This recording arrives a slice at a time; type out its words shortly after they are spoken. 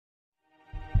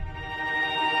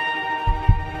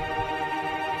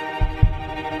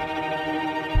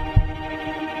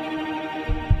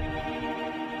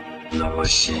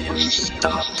Machine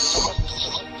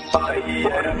Stops by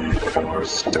E.M.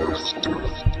 Forster.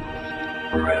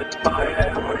 Read by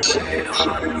M.J.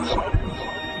 Hahn.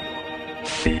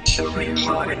 Featuring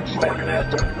Mike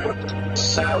Bennett,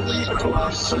 Sally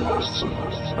Clawson,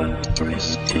 and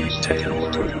Tristy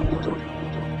Taylor.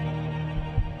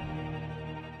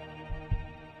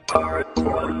 Part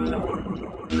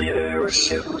 1. The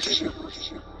Airship.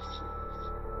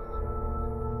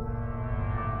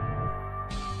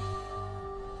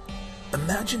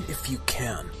 Imagine, if you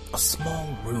can, a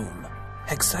small room,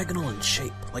 hexagonal in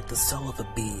shape like the cell of a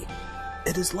bee.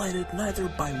 It is lighted neither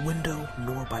by window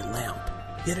nor by lamp,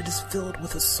 yet it is filled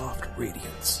with a soft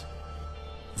radiance.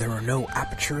 There are no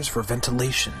apertures for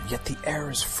ventilation, yet the air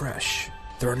is fresh.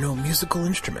 There are no musical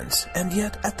instruments, and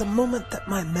yet at the moment that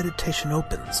my meditation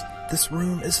opens, this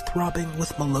room is throbbing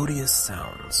with melodious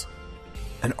sounds.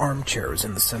 An armchair is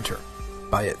in the center.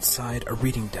 By its side, a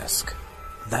reading desk.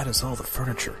 That is all the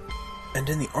furniture. And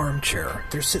in the armchair,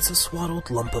 there sits a swaddled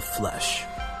lump of flesh.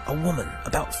 A woman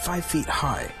about 5 feet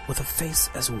high, with a face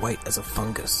as white as a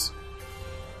fungus.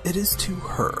 It is to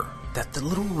her that the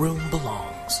little room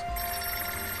belongs.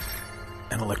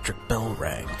 An electric bell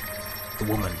rang.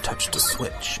 The woman touched a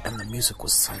switch, and the music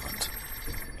was silent.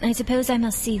 I suppose I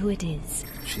must see who it is,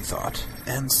 she thought,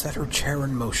 and set her chair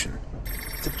in motion.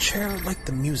 The chair, like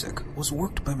the music, was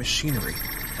worked by machinery,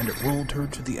 and it rolled her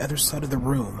to the other side of the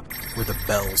room, where the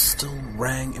bell still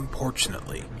rang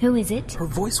importunately. Who is it? Her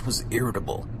voice was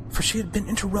irritable, for she had been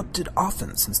interrupted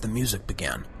often since the music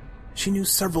began. She knew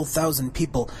several thousand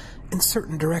people. In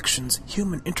certain directions,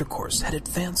 human intercourse had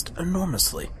advanced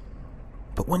enormously.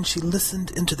 But when she listened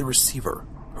into the receiver,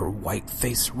 her white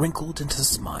face wrinkled into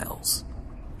smiles.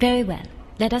 Very well.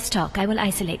 Let us talk. I will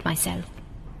isolate myself.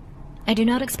 I do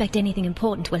not expect anything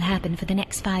important will happen for the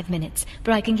next 5 minutes,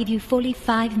 for I can give you fully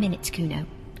 5 minutes, Kuno.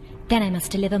 Then I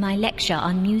must deliver my lecture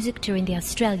on music during the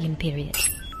Australian period.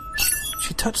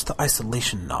 She touched the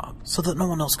isolation knob so that no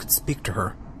one else could speak to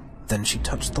her. Then she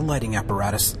touched the lighting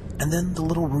apparatus, and then the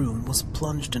little room was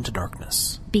plunged into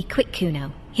darkness. Be quick,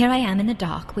 Kuno. Here I am in the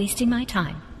dark, wasting my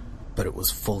time. But it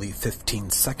was fully 15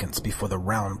 seconds before the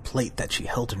round plate that she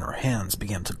held in her hands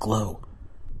began to glow.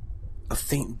 A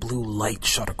faint blue light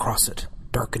shot across it,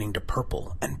 darkening to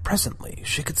purple, and presently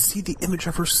she could see the image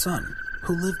of her son,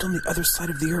 who lived on the other side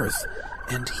of the earth,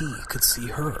 and he could see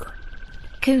her.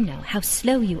 Kuno, how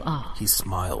slow you are. He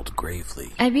smiled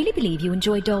gravely. I really believe you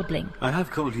enjoy dawdling. I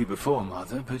have called you before,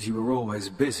 Mother, but you were always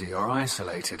busy or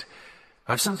isolated.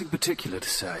 I've something particular to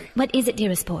say. What is it,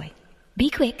 dearest boy? Be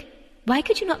quick. Why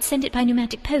could you not send it by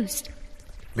pneumatic post?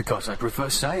 Because I prefer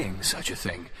saying such a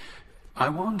thing. I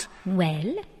want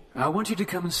you to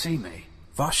come and see me.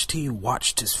 Vashti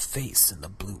watched his face in the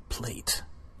blue plate.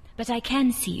 But I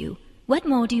can see you. What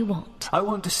more do you want? I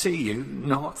want to see you,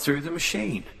 not through the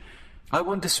machine. I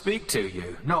want to speak to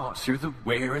you, not through the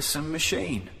wearisome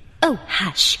machine. Oh,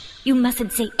 hush. You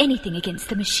mustn't say anything against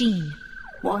the machine.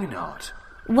 Why not?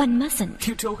 One mustn't.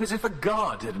 You talk as if a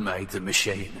god had made the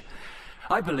machine.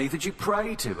 I believe that you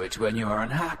pray to it when you are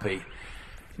unhappy.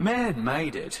 Men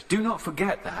made it. Do not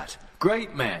forget that.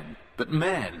 Great men, but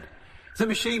men. The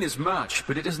machine is much,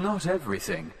 but it is not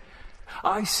everything.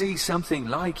 I see something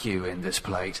like you in this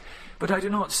plate, but I do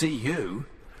not see you.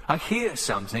 I hear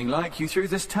something like you through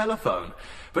this telephone,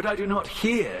 but I do not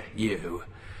hear you.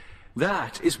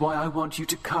 That is why I want you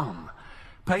to come.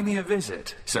 Pay me a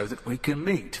visit, so that we can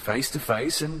meet face to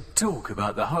face and talk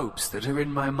about the hopes that are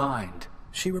in my mind.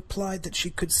 She replied that she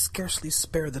could scarcely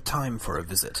spare the time for a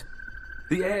visit.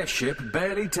 The airship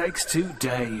barely takes 2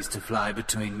 days to fly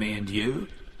between me and you.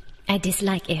 I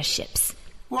dislike airships.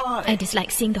 Why? I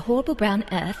dislike seeing the horrible brown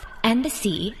earth and the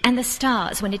sea and the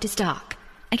stars when it is dark.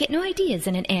 I get no ideas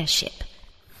in an airship.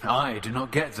 I do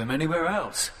not get them anywhere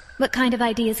else. What kind of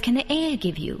ideas can the air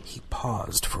give you? He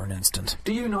paused for an instant.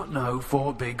 Do you not know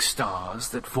 4 big stars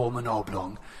that form an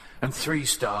oblong, and 3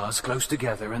 stars close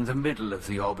together in the middle of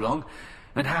the oblong,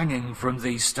 and hanging from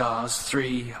these stars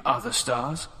 3 other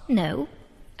stars? No,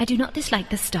 I do not dislike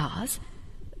the stars.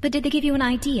 But did they give you an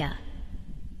idea?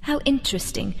 How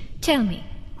interesting. Tell me.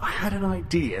 I had an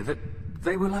idea that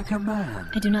they were like a man.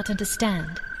 I do not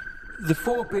understand. The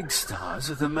 4 big stars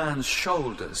are the man's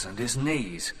shoulders and his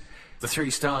knees. The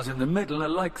 3 stars in the middle are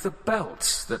like the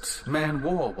belts that man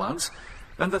wore once,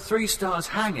 and the 3 stars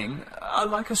hanging are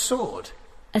like a sword.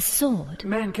 A sword?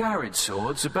 Men carried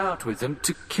swords about with them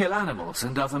to kill animals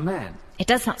and other men. It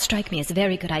does not strike me as a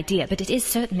very good idea, but it is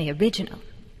certainly original.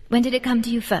 When did it come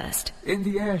to you first? In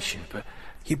the airship.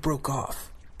 He broke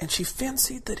off, and she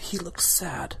fancied that he looked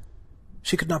sad.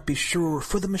 She could not be sure,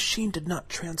 for the machine did not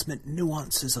transmit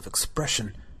nuances of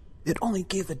expression. It only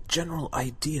gave a general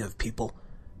idea of people,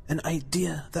 an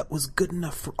idea that was good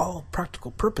enough for all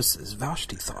practical purposes,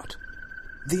 Vashti thought.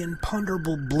 The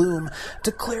imponderable bloom,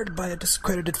 declared by a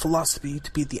discredited philosophy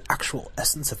to be the actual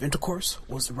essence of intercourse,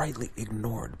 was rightly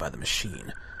ignored by the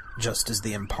machine, just as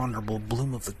the imponderable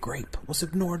bloom of the grape was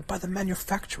ignored by the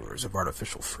manufacturers of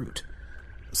artificial fruit.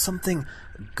 Something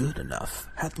good enough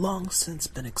had long since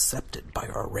been accepted by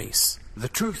our race. The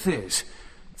truth is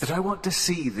that I want to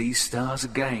see these stars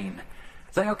again.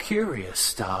 They are curious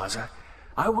stars.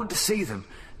 I want to see them,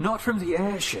 not from the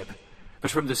airship,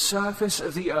 but from the surface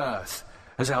of the earth,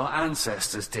 as our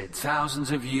ancestors did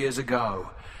thousands of years ago.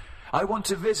 I want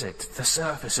to visit the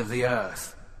surface of the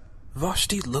earth.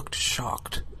 Vashti looked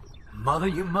shocked. Mother,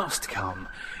 you must come,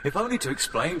 if only to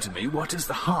explain to me what is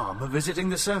the harm of visiting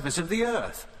the surface of the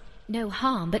earth. No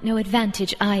harm, but no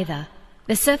advantage either.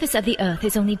 The surface of the earth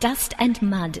is only dust and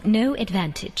mud, no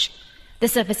advantage. The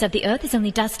surface of the earth is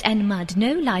only dust and mud,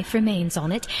 no life remains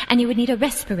on it, and you would need a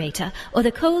respirator, or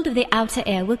the cold of the outer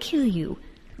air will kill you.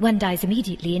 One dies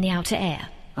immediately in the outer air.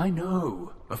 I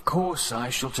know. Of course I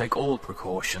shall take all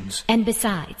precautions. And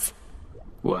besides...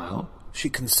 Well? She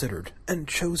considered, and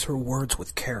chose her words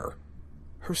with care.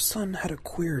 Her son had a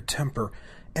queer temper,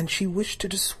 and she wished to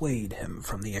dissuade him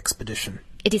from the expedition.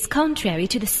 It is contrary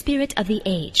to the spirit of the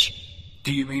age.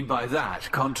 Do you mean by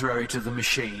that, contrary to the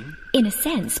machine? In a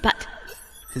sense, but...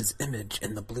 His image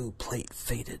in the blue plate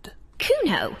faded.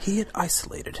 Kuno! He had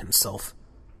isolated himself.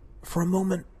 For a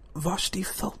moment, Vashti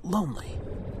felt lonely.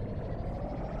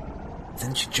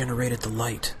 Then she generated the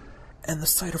light, and the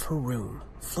sight of her room,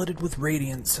 flooded with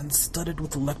radiance and studded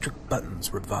with electric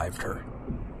buttons, revived her.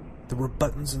 There were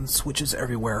buttons and switches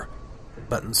everywhere.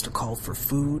 Buttons to call for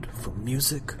food, for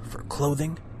music, for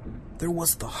clothing. There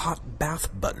was the hot bath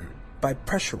button, by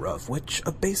pressure of which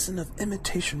a basin of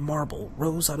imitation marble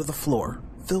rose out of the floor,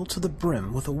 filled to the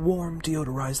brim with a warm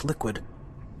deodorized liquid.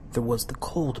 There was the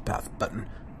cold bath button.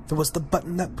 There was the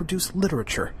button that produced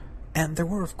literature, and there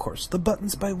were, of course, the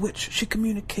buttons by which she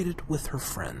communicated with her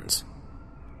friends.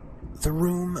 The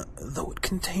room, though it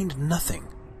contained nothing,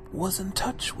 was in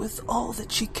touch with all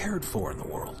that she cared for in the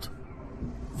world.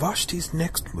 Vashti's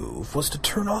next move was to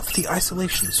turn off the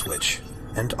isolation switch,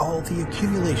 and all the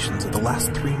accumulations of the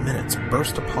last 3 minutes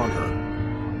burst upon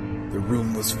her. The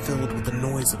room was filled with the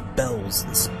noise of bells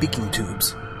and speaking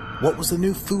tubes. What was the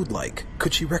new food like?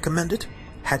 Could she recommend it?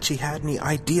 Had she had any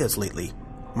ideas lately?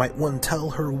 Might one tell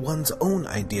her one's own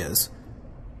ideas?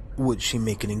 Would she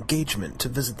make an engagement to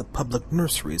visit the public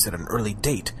nurseries at an early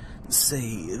date,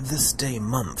 say this day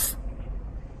month?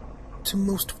 To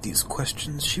most of these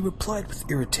questions she replied with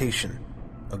irritation,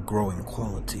 a growing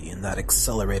quality in that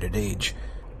accelerated age.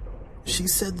 She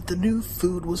said that the new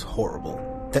food was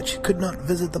horrible, that she could not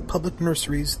visit the public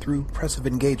nurseries through press of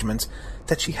engagements,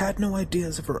 that she had no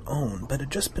ideas of her own but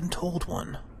had just been told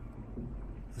one.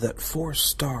 That 4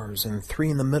 stars and 3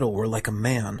 in the middle were like a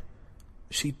man.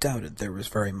 She doubted there was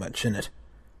very much in it.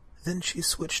 Then she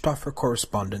switched off her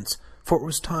correspondence, for it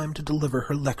was time to deliver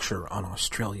her lecture on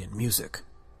Australian music.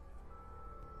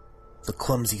 The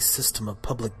clumsy system of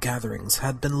public gatherings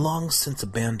had been long since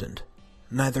abandoned.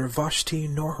 Neither Vashti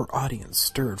nor her audience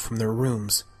stirred from their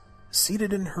rooms.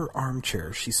 Seated in her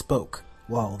armchair she spoke,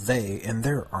 while they in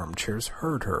their armchairs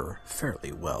heard her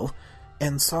fairly well,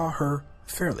 and saw her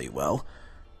fairly well.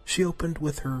 She opened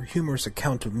with her humorous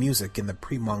account of music in the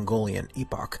pre-Mongolian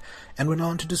epoch, and went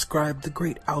on to describe the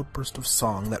great outburst of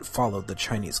song that followed the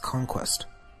Chinese conquest.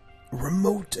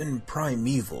 Remote and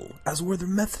primeval, as were the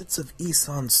methods of Yi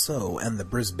San So and the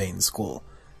Brisbane school,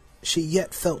 she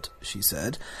yet felt, she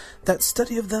said, that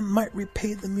study of them might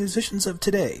repay the musicians of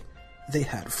today. They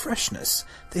had freshness.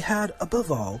 They had,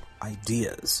 above all,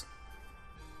 ideas.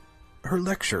 Her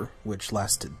lecture, which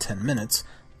lasted 10 minutes,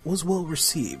 was well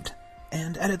received,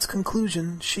 and at its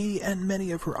conclusion she and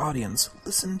many of her audience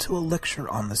listened to a lecture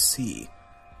on the sea.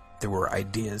 There were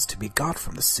ideas to be got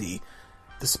from the sea.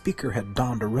 The speaker had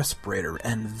donned a respirator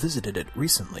and visited it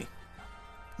recently.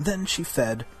 Then she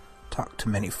fed, talked to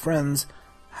many friends,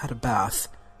 had a bath,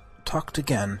 talked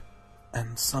again,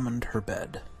 and summoned her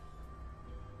bed.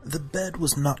 The bed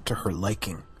was not to her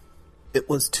liking. It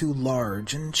was too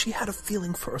large, and she had a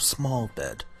feeling for a small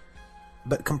bed.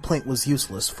 But complaint was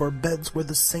useless, for beds were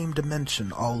the same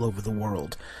dimension all over the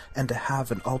world, and to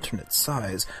have an alternate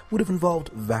size would have involved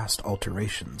vast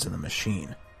alterations in the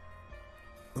machine.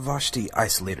 Vashti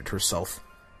isolated herself.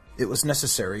 It was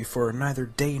necessary, for neither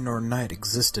day nor night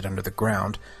existed under the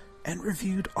ground, and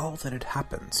reviewed all that had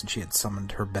happened since she had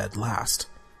summoned her bed last.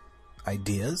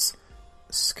 Ideas?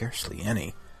 Scarcely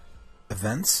any.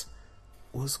 Events?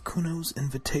 Was Kuno's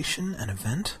invitation an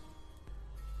event?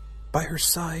 By her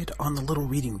side, on the little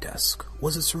reading desk,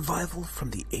 was a survival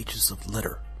from the ages of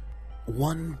litter.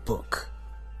 One book.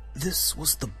 This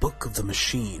was the Book of the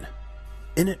Machine.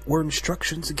 In it were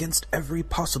instructions against every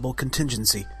possible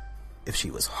contingency. If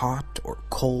she was hot or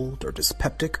cold or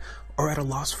dyspeptic or at a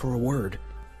loss for a word,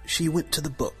 she went to the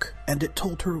book, and it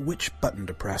told her which button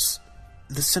to press.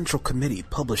 The Central Committee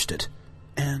published it,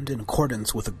 and in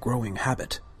accordance with a growing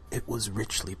habit, it was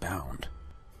richly bound.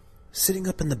 Sitting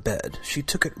up in the bed, she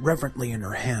took it reverently in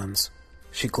her hands.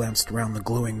 She glanced round the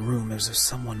glowing room as if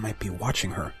someone might be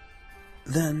watching her.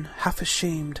 Then, half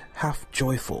ashamed, half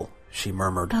joyful, she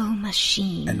murmured, "Oh,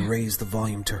 machine," and raised the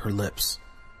volume to her lips.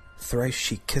 Thrice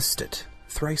she kissed it,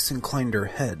 thrice inclined her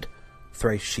head,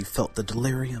 thrice she felt the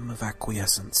delirium of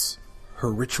acquiescence.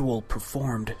 Her ritual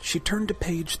performed, she turned to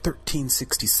page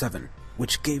 1367,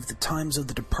 which gave the times of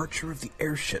the departure of the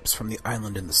airships from the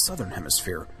island in the southern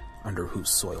hemisphere, under whose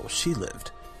soil she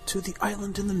lived, to the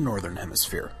island in the northern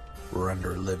hemisphere,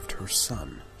 whereunder lived her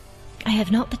son. "I have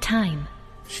not the time."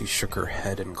 She shook her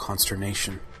head in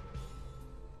consternation.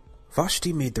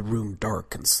 Vashti made the room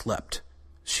dark and slept.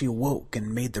 She awoke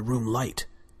and made the room light.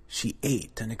 She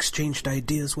ate and exchanged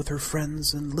ideas with her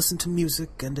friends and listened to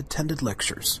music and attended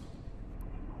lectures.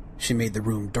 She made the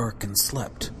room dark and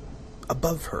slept.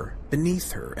 Above her,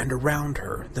 beneath her, and around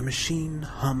her, the machine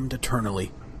hummed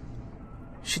eternally.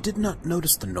 She did not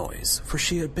notice the noise, for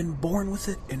she had been born with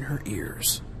it in her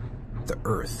ears. The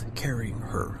earth, carrying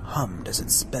her, hummed as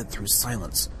it sped through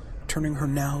silence, turning her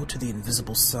now to the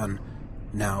invisible sun,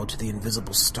 now to the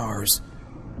invisible stars.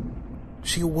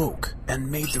 She awoke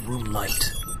and made the room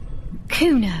light.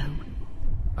 "Kuno!"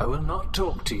 I will not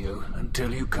talk to you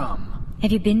until you come.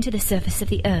 "Have you been to the surface of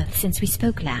the earth since we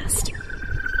spoke last?"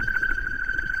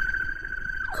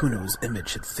 Kuno's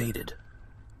image had faded.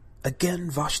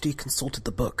 Again Vashti consulted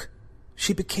the book.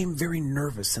 She became very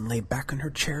nervous and lay back in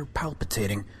her chair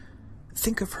palpitating.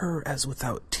 Think of her as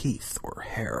without teeth or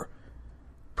hair.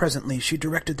 Presently she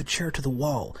directed the chair to the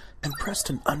wall and pressed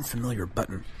an unfamiliar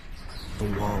button.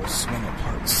 The wall swung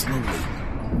apart slowly.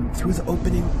 Through the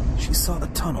opening she saw a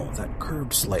tunnel that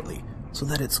curved slightly so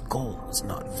that its goal was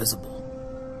not visible.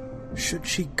 Should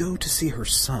she go to see her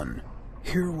son,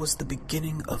 here was the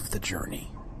beginning of the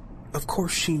journey. Of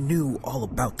course she knew all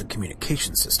about the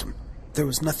communication system. There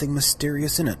was nothing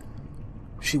mysterious in it.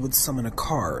 She would summon a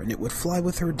car, and it would fly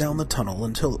with her down the tunnel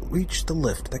until it reached the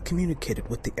lift that communicated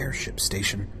with the airship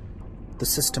station. The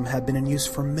system had been in use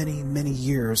for many, many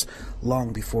years,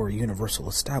 long before a universal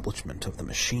establishment of the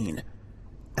machine.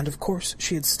 And of course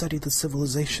she had studied the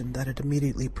civilization that had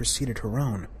immediately preceded her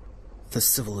own. The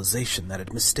civilization that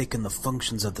had mistaken the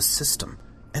functions of the system,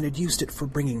 and had used it for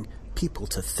bringing people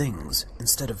to things,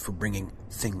 instead of for bringing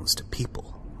things to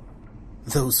people.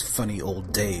 Those funny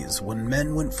old days when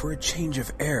men went for a change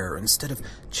of air instead of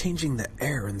changing the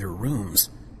air in their rooms.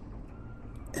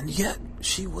 And yet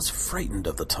she was frightened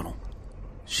of the tunnel.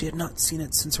 She had not seen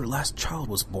it since her last child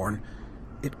was born.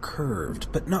 It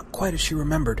curved, but not quite as she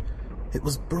remembered. It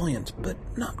was brilliant, but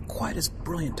not quite as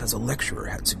brilliant as a lecturer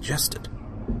had suggested.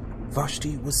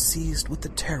 Vashti was seized with the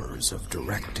terrors of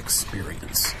direct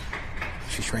experience.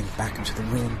 She shrank back into the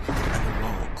room, and the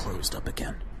wall closed up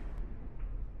again.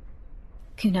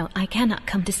 "Kuno, I cannot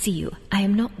come to see you. I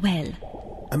am not well."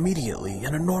 Immediately,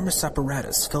 an enormous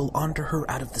apparatus fell onto her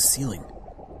out of the ceiling.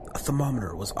 A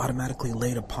thermometer was automatically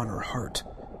laid upon her heart.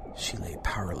 She lay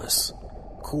powerless.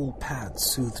 Cool pads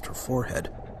soothed her forehead.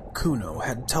 Kuno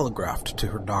had telegraphed to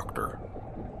her doctor.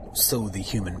 So the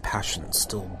human passions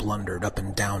still blundered up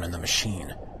and down in the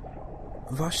machine.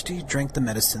 Vashti drank the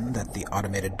medicine that the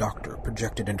automated doctor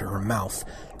projected into her mouth,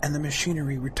 and the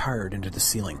machinery retired into the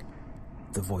ceiling.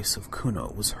 The voice of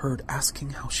Kuno was heard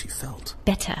asking how she felt.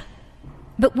 "Better.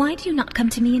 But why do you not come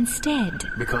to me instead?"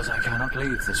 Because I cannot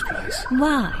leave this place.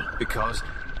 "Why?" Because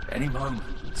any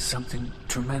moment something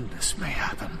tremendous may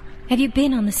happen. "Have you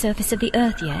been on the surface of the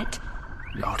earth yet?"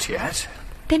 Not yet.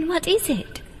 "Then what is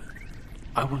it?"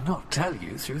 I will not tell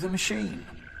you through the machine.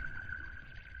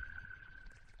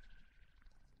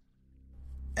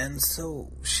 And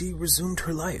so she resumed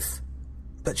her life.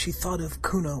 But she thought of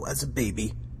Kuno as a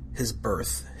baby, his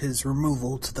birth, his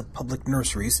removal to the public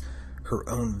nurseries, her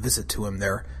own visit to him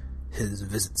there, his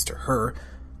visits to her,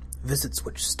 visits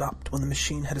which stopped when the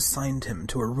machine had assigned him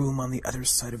to a room on the other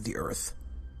side of the earth.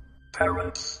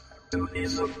 Parents,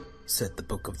 dualism, said the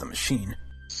Book of the Machine.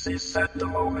 cease at the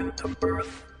moment of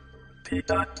birth.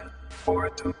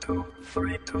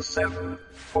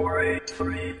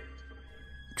 P.422327483.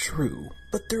 True,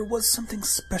 but there was something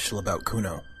special about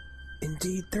Kuno.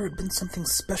 Indeed, there had been something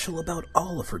special about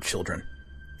all of her children.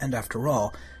 And after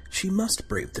all, she must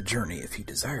brave the journey if he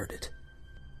desired it.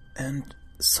 And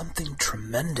something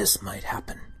tremendous might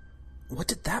happen. What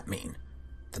did that mean?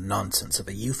 The nonsense of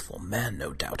a youthful man,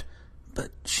 no doubt.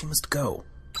 But she must go.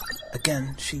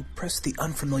 Again, she pressed the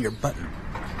unfamiliar button.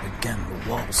 Again, the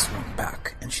wall swung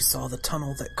back, and she saw the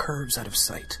tunnel that curves out of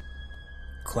sight.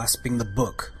 Clasping the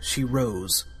book, she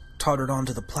rose, tottered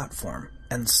onto the platform,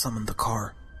 and summoned the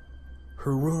car.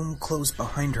 Her room closed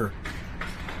behind her.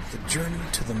 The journey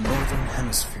to the northern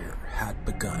hemisphere had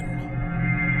begun.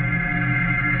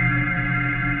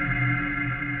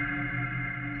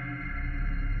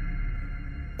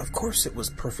 Of course it was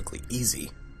perfectly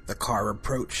easy. The car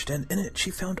approached, and in it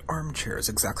she found armchairs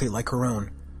exactly like her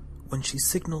own. When she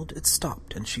signaled, it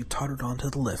stopped, and she tottered onto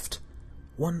the lift.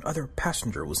 One other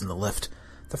passenger was in the lift,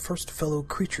 the first fellow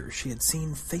creature she had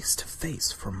seen face to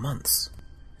face for months.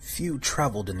 Few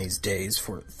traveled in these days,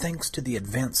 for thanks to the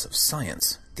advance of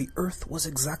science, the Earth was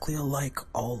exactly alike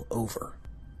all over.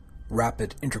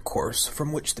 Rapid intercourse,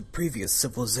 from which the previous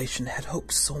civilization had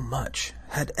hoped so much,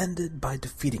 had ended by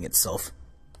defeating itself.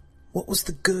 What was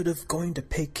the good of going to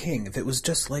Peking if it was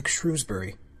just like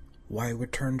Shrewsbury? Why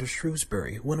return to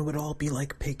Shrewsbury when it would all be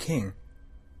like Peking?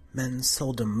 Men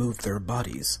seldom moved their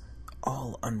bodies.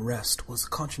 All unrest was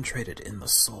concentrated in the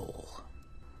soul.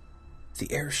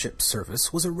 The airship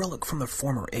service was a relic from the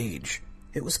former age.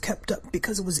 It was kept up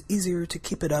because it was easier to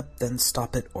keep it up than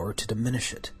stop it or to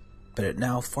diminish it, but it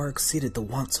now far exceeded the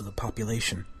wants of the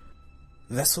population.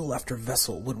 Vessel after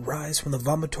vessel would rise from the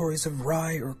vomitories of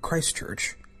Rye or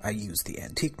Christchurch, I use the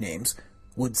antique names,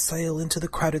 would sail into the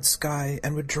crowded sky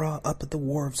and would draw up at the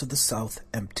wharves of the south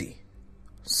empty.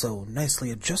 So nicely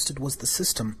adjusted was the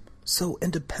system, so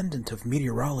independent of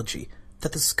meteorology,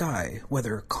 that the sky,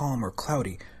 whether calm or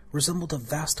cloudy, resembled a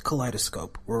vast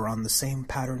kaleidoscope whereon the same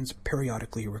patterns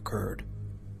periodically recurred.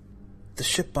 The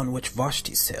ship on which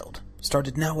Vashti sailed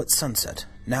started now at sunset,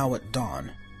 now at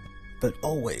dawn, but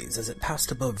always as it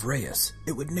passed above Reyes,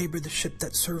 it would neighbor the ship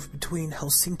that served between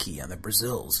Helsinki and the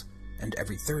Brazils, and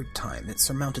every third time it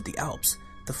surmounted the Alps,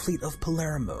 the fleet of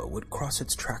Palermo would cross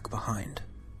its track behind.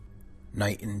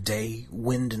 Night and day,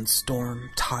 wind and storm,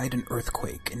 tide and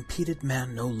earthquake impeded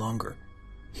man no longer.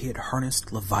 He had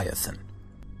harnessed Leviathan.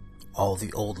 All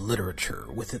the old literature,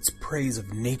 with its praise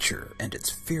of nature and its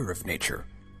fear of nature,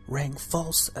 rang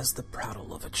false as the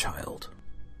prattle of a child.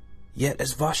 Yet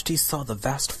as Vashti saw the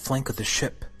vast flank of the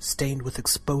ship stained with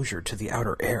exposure to the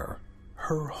outer air,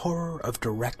 her horror of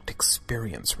direct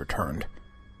experience returned.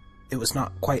 It was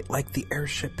not quite like the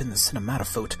airship in the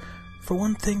cinematophote. For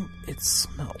one thing, it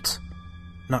smelt.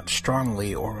 Not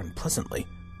strongly or unpleasantly,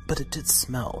 but it did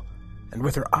smell, and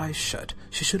with her eyes shut,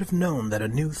 she should have known that a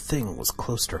new thing was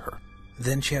close to her.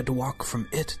 Then she had to walk from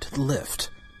it to the lift,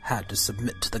 had to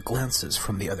submit to the glances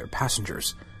from the other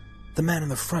passengers. The man in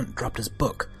the front dropped his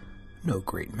book. No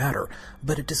great matter,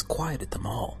 but it disquieted them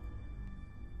all.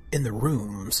 In the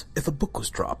rooms, if a book was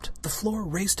dropped, the floor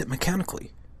raised it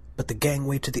mechanically, but the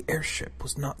gangway to the airship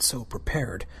was not so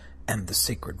prepared, and the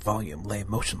sacred volume lay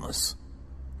motionless.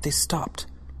 They stopped.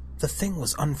 The thing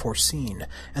was unforeseen,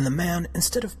 and the man,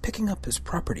 instead of picking up his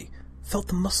property, felt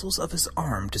the muscles of his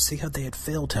arm to see how they had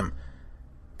failed him.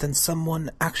 Then someone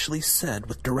actually said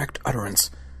with direct utterance,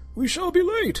 "We shall be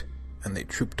late," and they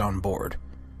trooped on board,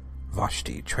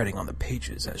 Vashti treading on the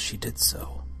pages as she did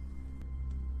so.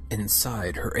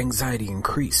 Inside, her anxiety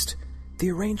increased.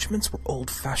 The arrangements were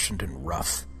old-fashioned and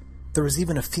rough. There was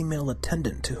even a female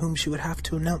attendant to whom she would have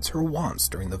to announce her wants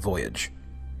during the voyage.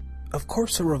 Of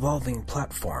course a revolving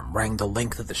platform rang the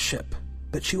length of the ship,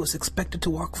 but she was expected to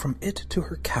walk from it to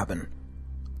her cabin.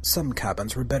 Some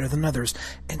cabins were better than others,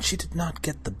 and she did not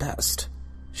get the best.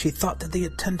 She thought that the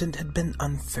attendant had been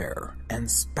unfair, and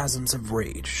spasms of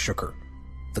rage shook her.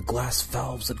 The glass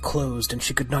valves had closed, and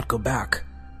she could not go back.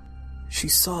 She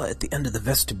saw at the end of the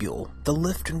vestibule the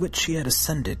lift in which she had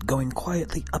ascended going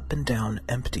quietly up and down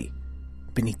empty.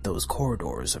 Beneath those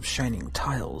corridors of shining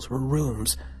tiles were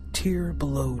rooms, tier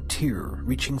below tier,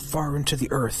 reaching far into the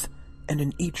earth, and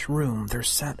in each room there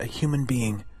sat a human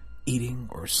being, eating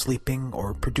or sleeping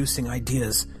or producing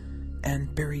ideas,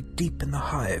 and buried deep in the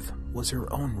hive was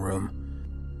her own room.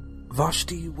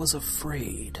 Vashti was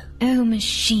afraid. "Oh,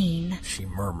 machine," she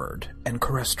murmured, and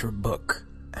caressed her book,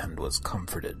 and was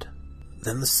comforted.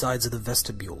 Then the sides of the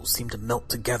vestibule seemed to melt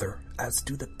together, as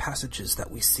do the passages that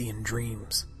we see in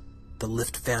dreams. The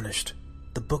lift vanished.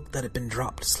 The book that had been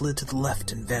dropped slid to the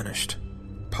left and vanished.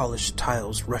 Polished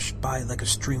tiles rushed by like a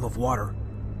stream of water.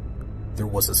 There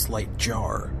was a slight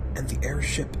jar, and the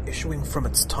airship issuing from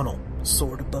its tunnel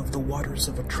soared above the waters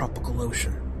of a tropical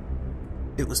ocean.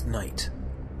 It was night.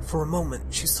 For a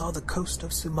moment she saw the coast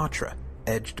of Sumatra,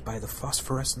 edged by the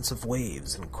phosphorescence of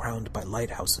waves and crowned by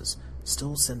lighthouses,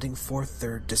 still sending forth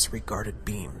their disregarded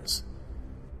beams.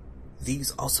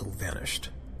 These also vanished,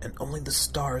 and only the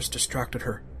stars distracted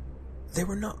her. They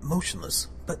were not motionless,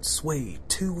 but swayed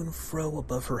to and fro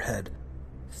above her head,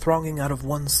 thronging out of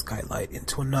one skylight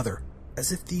into another,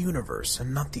 as if the universe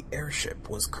and not the airship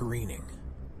was careening.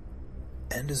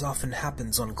 And as often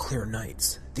happens on clear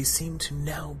nights, they seemed to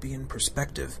now be in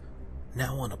perspective,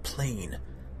 now on a plane,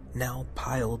 now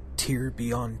piled tier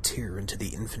beyond tier into the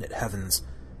infinite heavens,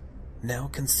 now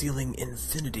concealing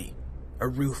infinity, a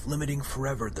roof limiting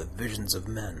forever the visions of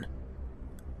men.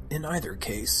 In either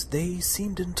case, they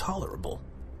seemed intolerable.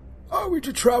 "Are we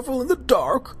to travel in the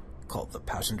dark?" called the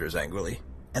passengers angrily,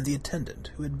 and the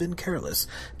attendant, who had been careless,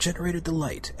 generated the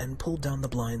light and pulled down the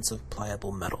blinds of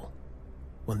pliable metal.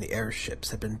 When the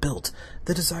airships had been built,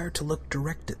 the desire to look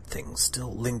direct at things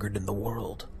still lingered in the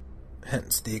world.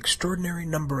 Hence the extraordinary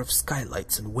number of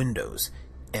skylights and windows,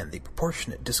 and the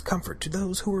proportionate discomfort to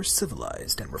those who were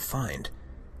civilized and refined.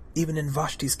 Even in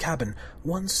Vashti's cabin,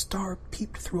 one star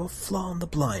peeped through a flaw in the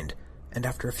blind, and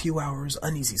after a few hours'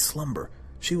 uneasy slumber,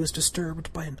 she was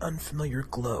disturbed by an unfamiliar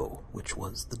glow, which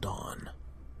was the dawn.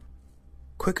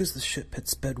 Quick as the ship had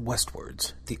sped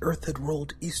westwards, the earth had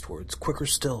rolled eastwards quicker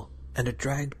still, and it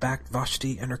dragged back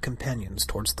Vashti and her companions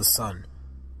towards the sun.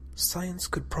 Science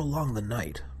could prolong the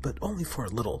night, but only for a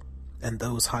little, and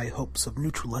those high hopes of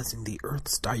neutralizing the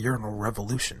Earth's diurnal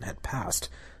revolution had passed,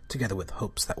 together with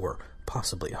hopes that were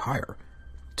possibly higher.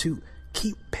 To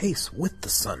keep pace with the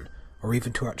sun, or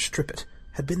even to outstrip it,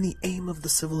 had been the aim of the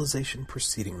civilization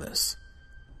preceding this.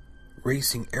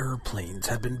 Racing airplanes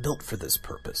had been built for this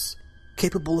purpose,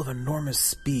 capable of enormous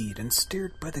speed and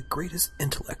steered by the greatest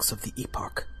intellects of the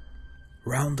epoch.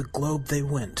 Round the globe they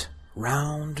went,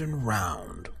 round and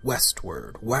round,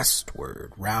 westward,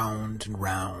 westward, round and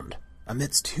round,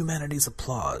 amidst humanity's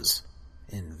applause.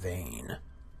 In vain.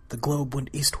 The globe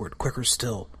went eastward quicker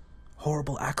still.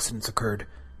 Horrible accidents occurred,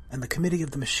 and the committee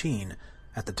of the machine,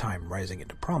 at the time rising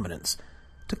into prominence,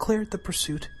 declared the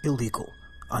pursuit illegal,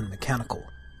 unmechanical,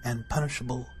 and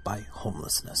punishable by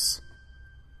homelessness.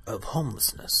 Of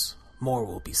homelessness, more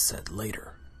will be said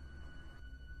later.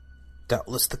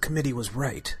 Doubtless the committee was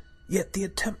right, yet the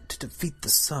attempt to defeat the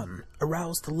sun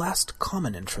aroused the last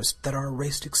common interest that our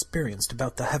race experienced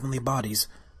about the heavenly bodies,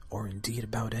 or indeed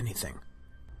about anything.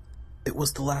 It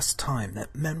was the last time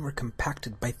that men were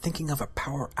compacted by thinking of a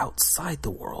power outside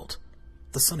the world.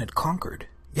 The sun had conquered,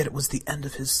 yet it was the end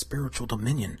of his spiritual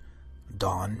dominion.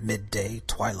 Dawn, midday,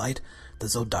 twilight, the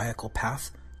zodiacal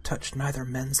path touched neither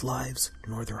men's lives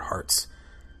nor their hearts,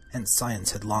 and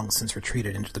science had long since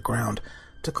retreated into the ground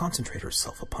to concentrate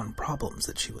herself upon problems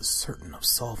that she was certain of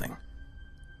solving.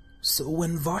 So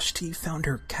when Vashti found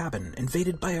her cabin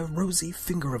invaded by a rosy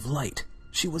finger of light,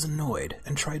 she was annoyed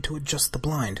and tried to adjust the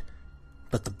blind.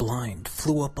 But the blind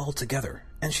flew up altogether,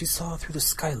 and she saw through the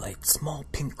skylight small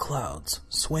pink clouds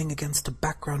swaying against a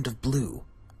background of blue,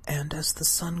 and as the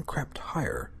sun crept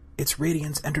higher, its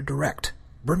radiance entered direct,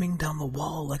 brimming down the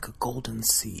wall like a golden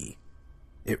sea.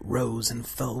 It rose and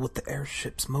fell with the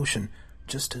airship's motion,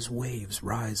 just as waves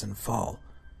rise and fall,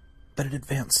 but it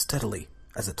advanced steadily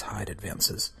as a tide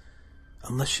advances.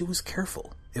 Unless she was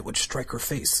careful, it would strike her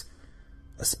face.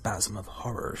 A spasm of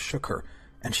horror shook her,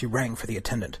 and she rang for the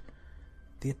attendant.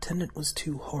 The attendant was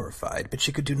too horrified, but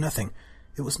she could do nothing.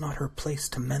 It was not her place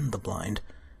to mend the blind.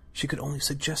 She could only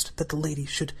suggest that the lady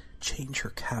should change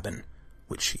her cabin,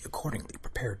 which she accordingly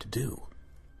prepared to do.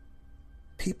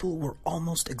 People were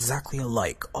almost exactly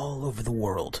alike all over the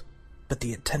world, but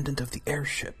the attendant of the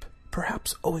airship,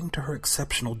 perhaps owing to her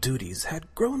exceptional duties,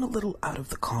 had grown a little out of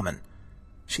the common.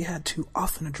 She had too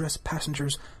often addressed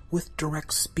passengers with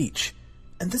direct speech,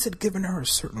 and this had given her a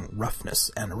certain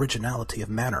roughness and originality of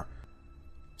manner.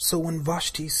 So when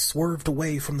Vashti swerved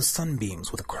away from the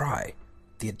sunbeams with a cry,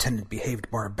 the attendant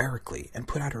behaved barbarically and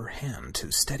put out her hand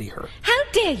to steady her.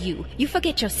 "How dare you! You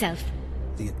forget yourself!"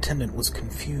 The attendant was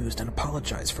confused and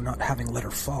apologized for not having let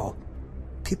her fall.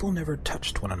 People never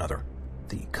touched one another.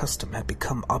 The custom had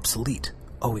become obsolete,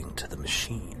 owing to the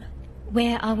machine.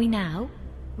 "Where are we now?"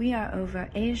 "We are over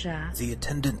Asia." The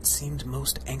attendant seemed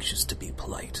most anxious to be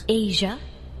polite. "Asia?"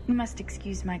 "You must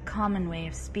excuse my common way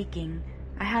of speaking.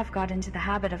 I have got into the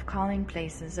habit of calling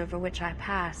places over which I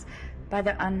pass by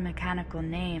their unmechanical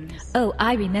names." "Oh,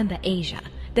 I remember Asia.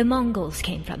 The Mongols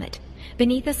came from it.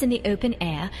 Beneath us in the open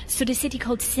air stood a city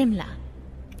called Simla.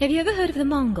 Have you ever heard of the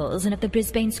Mongols and of the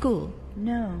Brisbane School?"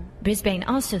 "No." Brisbane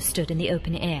also stood in the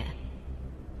open air.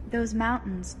 "Those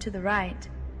mountains to the right.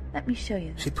 Let me show you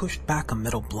them." She pushed back a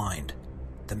metal blind.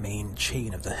 The main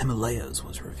chain of the Himalayas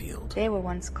was revealed. "They were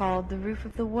once called the roof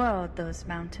of the world, those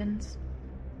mountains.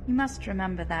 You must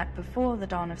remember that before the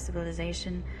dawn of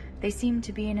civilization, they seemed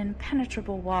to be an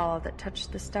impenetrable wall that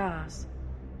touched the stars.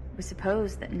 We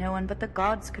supposed that no one but the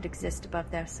gods could exist above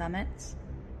their summits.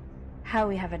 How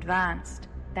we have advanced,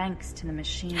 thanks to the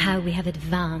machine. How we have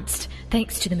advanced,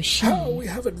 thanks to the machine. How we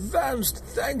have advanced,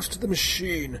 thanks to the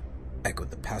machine,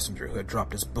 echoed the passenger who had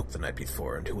dropped his book the night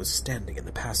before and who was standing in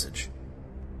the passage.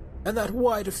 And that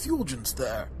white effulgence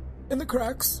there, in the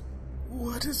cracks,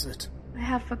 what is it? I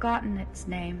have forgotten its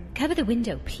name. Cover the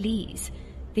window, please.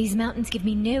 These mountains give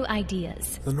me no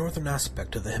ideas. The northern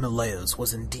aspect of the Himalayas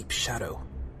was in deep shadow.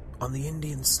 On the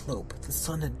Indian slope, the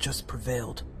sun had just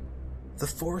prevailed. The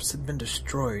forest had been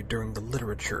destroyed during the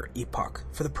literature epoch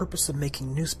for the purpose of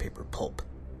making newspaper pulp,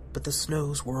 but the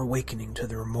snows were awakening to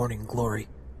their morning glory,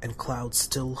 and clouds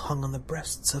still hung on the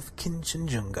breasts of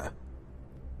Kinchenjunga.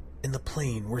 In the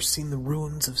plain were seen the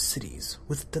ruins of cities,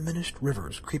 with diminished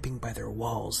rivers creeping by their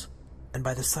walls, and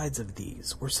by the sides of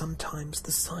these were sometimes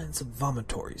the signs of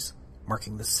vomitories,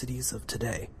 marking the cities of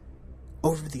today.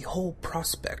 Over the whole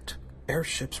prospect,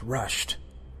 airships rushed,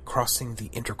 crossing the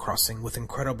intercrossing with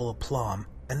incredible aplomb,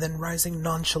 and then rising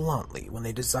nonchalantly when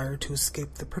they desired to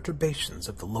escape the perturbations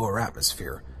of the lower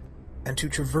atmosphere, and to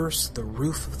traverse the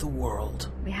roof of the world.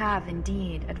 We have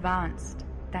indeed advanced,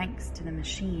 thanks to the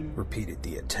machine, repeated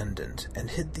the attendant, and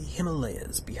hid the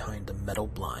Himalayas behind a metal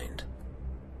blind.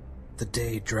 The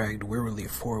day dragged wearily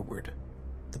forward.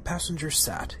 The passengers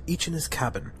sat, each in his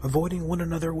cabin, avoiding one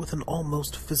another with an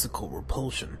almost physical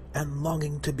repulsion, and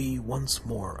longing to be once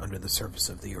more under the surface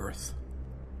of the earth.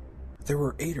 There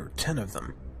were 8 or 10 of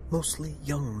them, mostly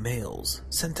young males,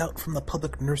 sent out from the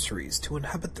public nurseries to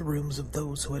inhabit the rooms of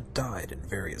those who had died in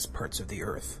various parts of the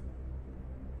earth.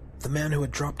 The man who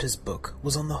had dropped his book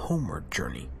was on the homeward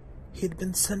journey. He had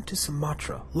been sent to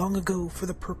Sumatra long ago for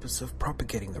the purpose of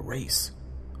propagating the race.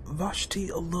 Vashti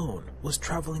alone was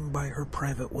traveling by her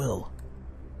private will.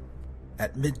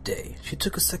 At midday, she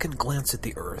took a second glance at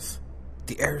the earth.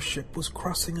 The airship was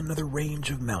crossing another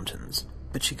range of mountains,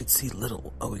 but she could see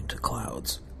little owing to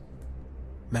clouds.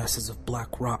 Masses of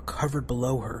black rock hovered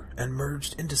below her and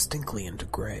merged indistinctly into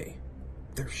gray.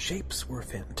 Their shapes were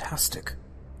fantastic.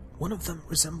 One of them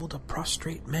resembled a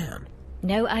prostrate man.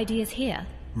 No ideas here,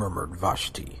 murmured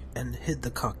Vashti, and hid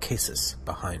the Caucasus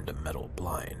behind a metal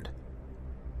blind.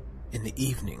 In the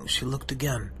evening she looked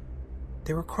again.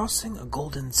 They were crossing a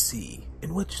golden sea,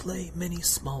 in which lay many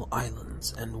small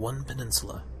islands and one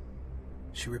peninsula.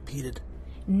 She repeated,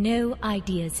 no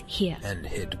ideas here, and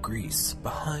hid Greece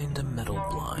behind a metal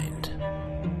blind.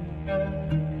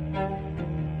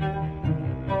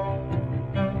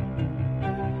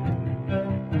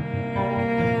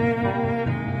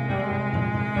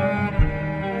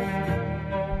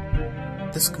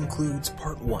 This concludes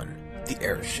Part 1, The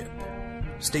Airship.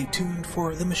 Stay tuned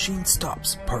for The Machine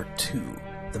Stops, Part 2,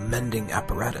 The Mending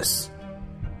Apparatus.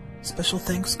 Special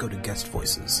thanks go to guest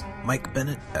voices, Mike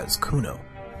Bennett as Kuno,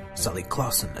 Sally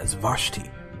Clawson as Vashti,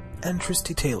 and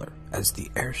Tristy Taylor as the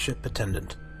Airship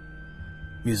Attendant.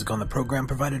 Music on the program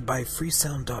provided by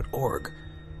freesound.org.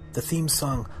 The theme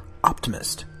song,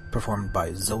 Optimist, performed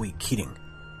by Zoe Keating.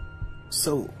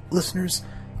 So, listeners,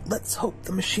 let's hope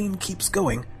the machine keeps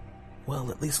going.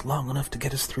 Well, at least long enough to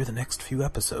get us through the next few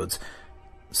episodes.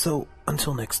 So,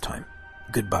 until next time,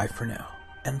 goodbye for now,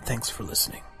 and thanks for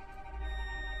listening.